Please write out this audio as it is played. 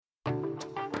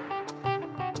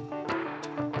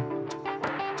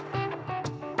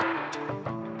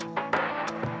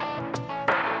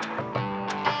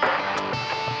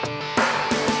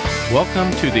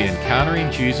Welcome to the Encountering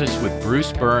Jesus with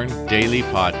Bruce Byrne Daily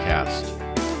Podcast.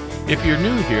 If you're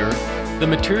new here, the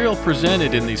material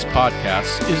presented in these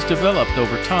podcasts is developed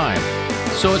over time,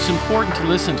 so it's important to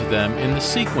listen to them in the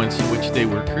sequence in which they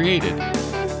were created.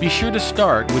 Be sure to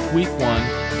start with Week 1,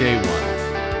 Day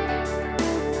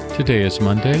 1. Today is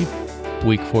Monday,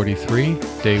 Week 43,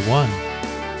 Day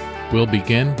 1. We'll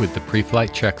begin with the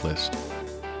pre-flight checklist.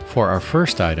 For our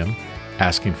first item,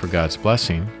 asking for God's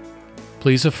blessing,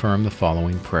 please affirm the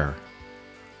following prayer.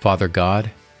 Father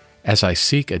God, as I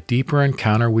seek a deeper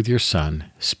encounter with your Son,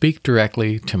 speak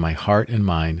directly to my heart and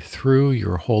mind through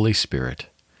your Holy Spirit.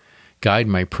 Guide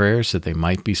my prayers that they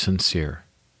might be sincere.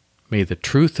 May the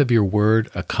truth of your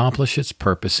word accomplish its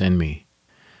purpose in me.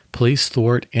 Please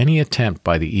thwart any attempt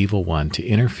by the evil one to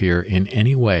interfere in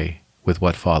any way with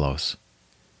what follows.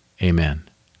 Amen.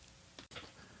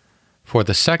 For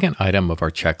the second item of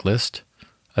our checklist,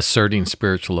 asserting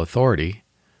spiritual authority,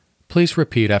 please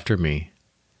repeat after me.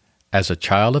 As a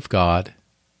child of God,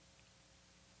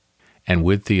 and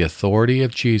with the authority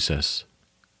of Jesus,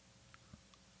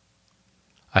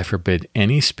 I forbid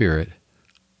any spirit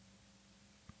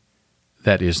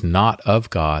that is not of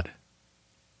God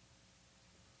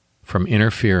from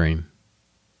interfering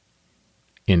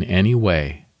in any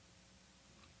way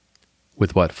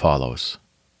with what follows.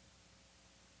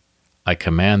 I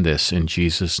command this in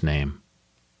Jesus' name.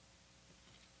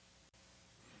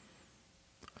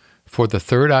 For the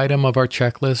third item of our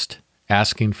checklist,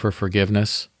 asking for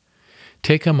forgiveness,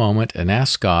 take a moment and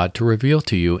ask God to reveal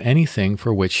to you anything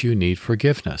for which you need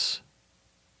forgiveness.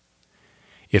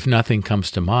 If nothing comes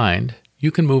to mind,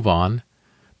 you can move on,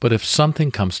 but if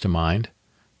something comes to mind,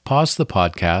 pause the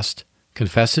podcast,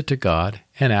 confess it to God,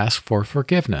 and ask for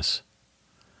forgiveness.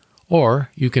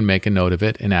 Or you can make a note of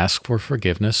it and ask for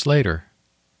forgiveness later.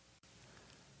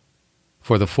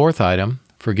 For the fourth item,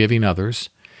 forgiving others,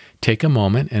 take a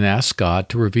moment and ask God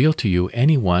to reveal to you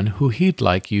anyone who He'd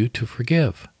like you to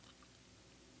forgive.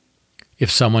 If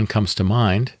someone comes to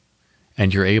mind,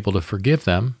 and you're able to forgive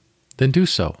them, then do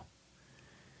so.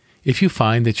 If you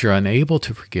find that you're unable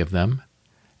to forgive them,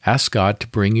 ask God to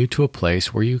bring you to a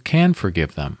place where you can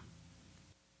forgive them.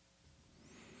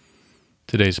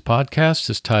 Today's podcast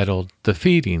is titled The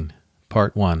Feeding,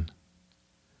 Part 1.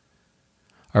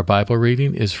 Our Bible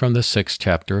reading is from the 6th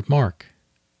chapter of Mark.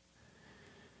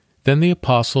 Then the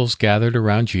apostles gathered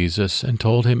around Jesus and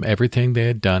told him everything they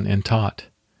had done and taught.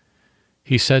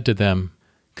 He said to them,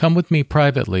 "Come with me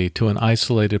privately to an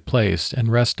isolated place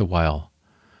and rest a while."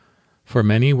 For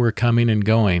many were coming and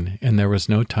going, and there was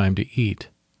no time to eat.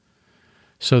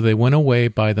 So they went away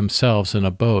by themselves in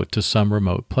a boat to some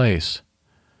remote place.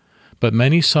 But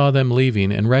many saw them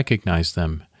leaving and recognized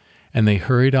them, and they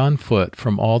hurried on foot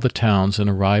from all the towns and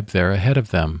arrived there ahead of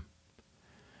them.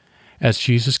 As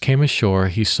Jesus came ashore,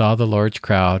 he saw the large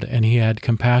crowd, and he had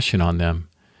compassion on them,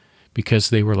 because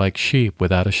they were like sheep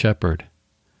without a shepherd.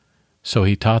 So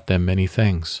he taught them many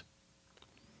things.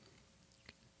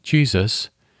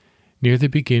 Jesus, near the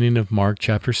beginning of Mark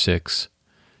chapter 6,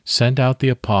 sent out the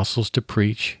apostles to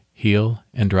preach, heal,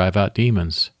 and drive out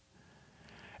demons.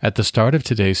 At the start of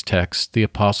today's text, the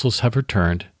apostles have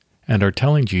returned and are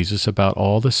telling Jesus about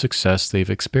all the success they've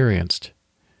experienced.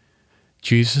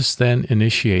 Jesus then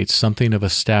initiates something of a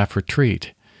staff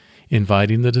retreat,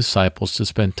 inviting the disciples to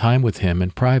spend time with him in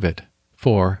private,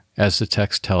 for, as the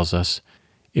text tells us,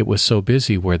 it was so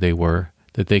busy where they were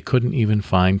that they couldn't even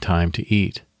find time to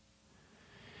eat.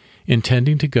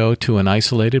 Intending to go to an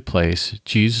isolated place,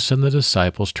 Jesus and the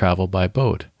disciples travel by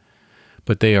boat,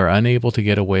 but they are unable to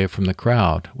get away from the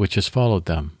crowd, which has followed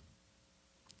them.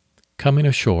 Coming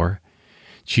ashore,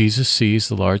 Jesus sees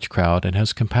the large crowd and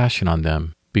has compassion on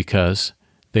them, because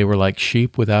they were like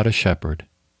sheep without a shepherd.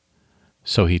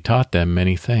 So he taught them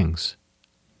many things.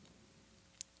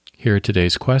 Here are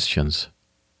today's questions.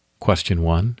 Question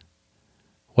 1.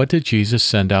 What did Jesus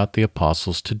send out the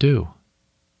apostles to do?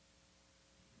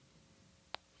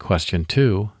 Question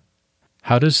 2.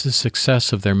 How does the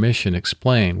success of their mission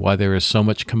explain why there is so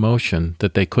much commotion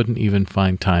that they couldn't even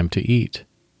find time to eat?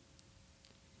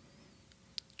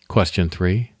 Question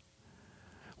 3.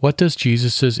 What does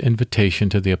Jesus' invitation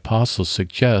to the apostles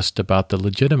suggest about the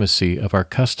legitimacy of our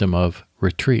custom of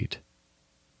retreat?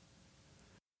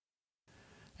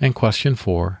 And question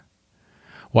 4.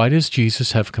 Why does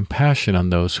Jesus have compassion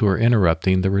on those who are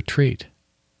interrupting the retreat?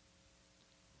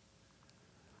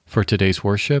 For today's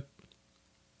worship,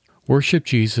 worship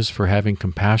Jesus for having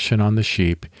compassion on the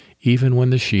sheep even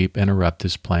when the sheep interrupt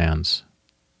his plans.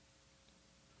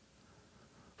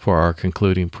 For our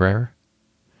concluding prayer,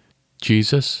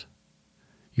 Jesus,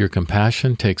 your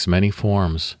compassion takes many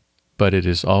forms, but it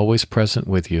is always present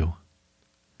with you.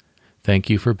 Thank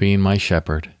you for being my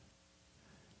shepherd.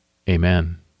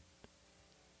 Amen.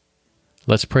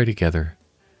 Let's pray together.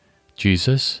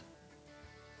 Jesus,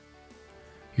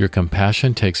 your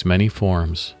compassion takes many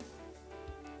forms,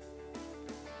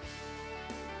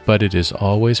 but it is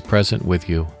always present with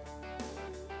you.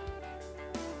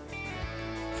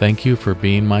 Thank you for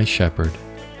being my shepherd.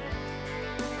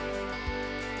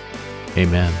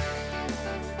 Amen.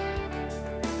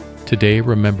 Today,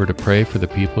 remember to pray for the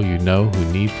people you know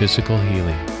who need physical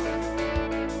healing.